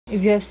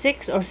If you have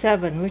 6 or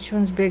 7, which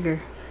one's bigger?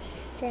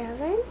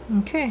 7.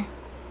 Okay.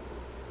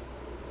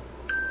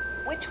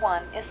 Which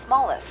one is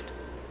smallest?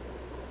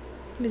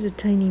 There's a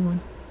tiny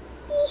one.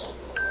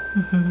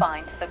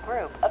 Find the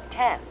group of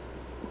 10.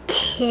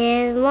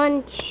 10.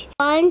 1,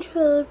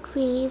 2,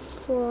 3,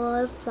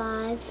 4,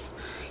 5,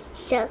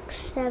 6,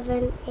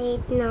 7,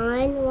 8,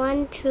 9.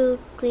 1, 2,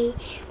 3,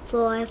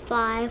 4,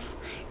 5,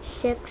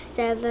 6,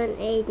 7,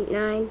 8,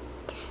 9,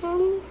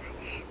 10.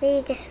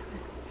 Read this one.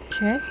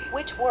 Okay.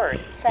 Which word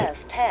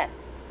says 10?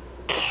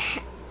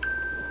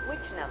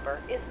 Which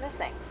number is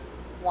missing?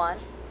 1,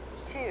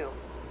 2,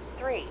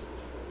 3,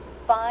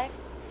 5,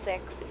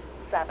 6,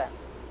 7.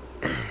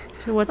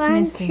 So what's 1,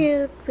 missing?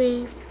 2,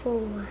 3,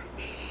 4.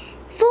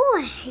 4.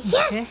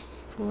 Yes. Okay.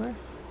 4.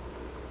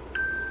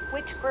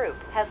 Which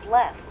group has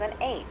less than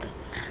 8?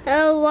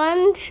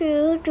 1,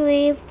 2,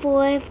 3,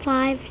 4,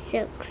 5,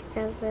 6,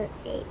 7,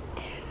 8.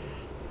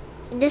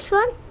 This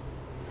one?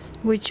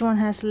 Which one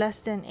has less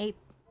than 8?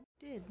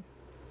 Did.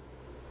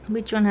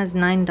 Which one has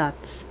 9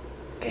 dots?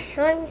 This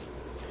one?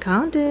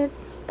 Count it.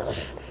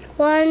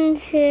 1,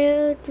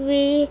 2,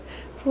 3,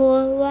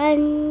 4.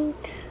 1,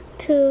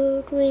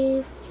 2,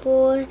 3,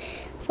 4,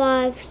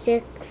 5,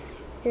 6,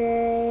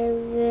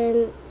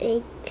 7,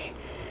 8.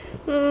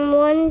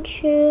 1,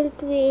 2,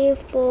 3,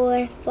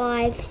 4,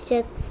 5,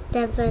 6,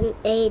 7,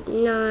 8,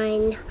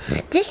 9.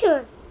 This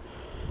one.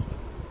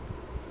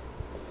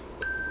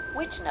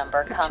 Which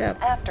number Good comes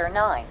job. after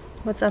 9?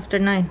 What's after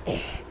 9?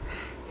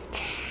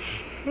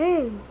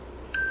 10.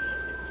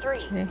 3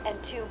 Okay.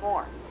 and 2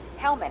 more.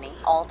 How many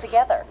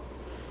altogether?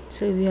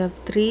 So if you have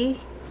 3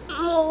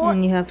 More.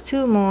 and you have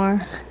 2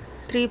 more,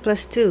 3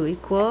 plus 2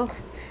 equal?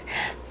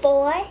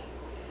 4.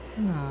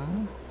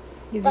 No.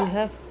 If you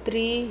have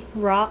 3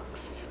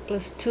 rocks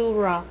plus 2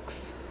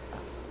 rocks,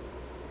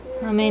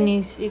 how many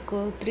is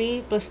equal?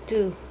 3 plus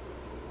 2.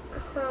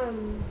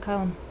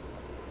 Count.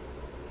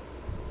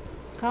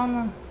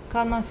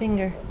 Count my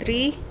finger.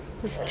 3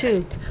 plus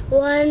 2.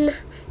 1,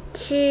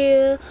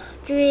 2,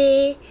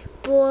 3,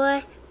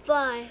 4,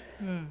 5.